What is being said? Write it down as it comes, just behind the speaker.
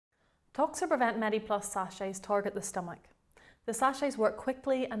Toxaprevent Medi Plus Sachets target the stomach. The sachets work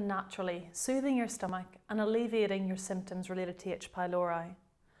quickly and naturally, soothing your stomach and alleviating your symptoms related to H. pylori.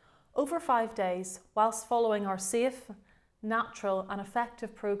 Over 5 days, whilst following our safe, natural and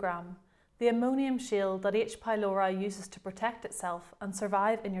effective programme, the ammonium shield that H. pylori uses to protect itself and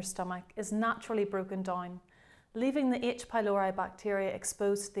survive in your stomach is naturally broken down, leaving the H. pylori bacteria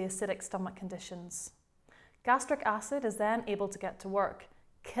exposed to the acidic stomach conditions. Gastric acid is then able to get to work,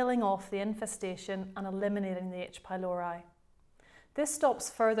 killing off the infestation and eliminating the H. pylori. This stops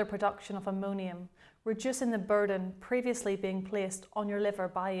further production of ammonium, reducing the burden previously being placed on your liver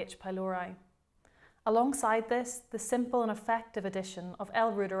by H. pylori. Alongside this, the simple and effective addition of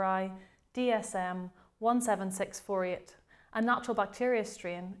Reuteri DSM 17648, a natural bacteria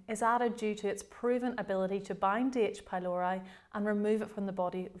strain, is added due to its proven ability to bind to H. pylori and remove it from the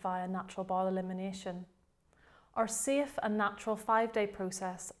body via natural bowel elimination. Our safe and natural 5-day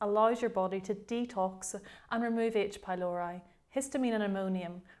process allows your body to detox and remove H. pylori, histamine and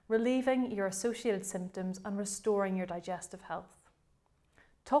ammonium, relieving your associated symptoms and restoring your digestive health.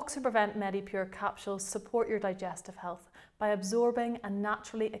 Toxaprevent Medi Pure capsules support your digestive health by absorbing and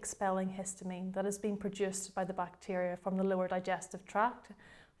naturally expelling histamine that has been produced by the bacteria from the lower digestive tract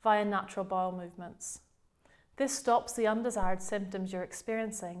via natural bowel movements. This stops the undesired symptoms you're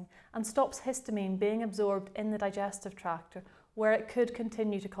experiencing and stops histamine being absorbed in the digestive tract, where it could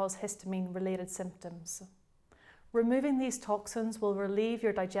continue to cause histamine-related symptoms. Removing these toxins will relieve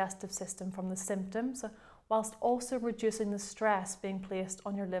your digestive system from the symptoms, whilst also reducing the stress being placed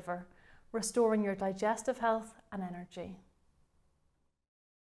on your liver, restoring your digestive health and energy.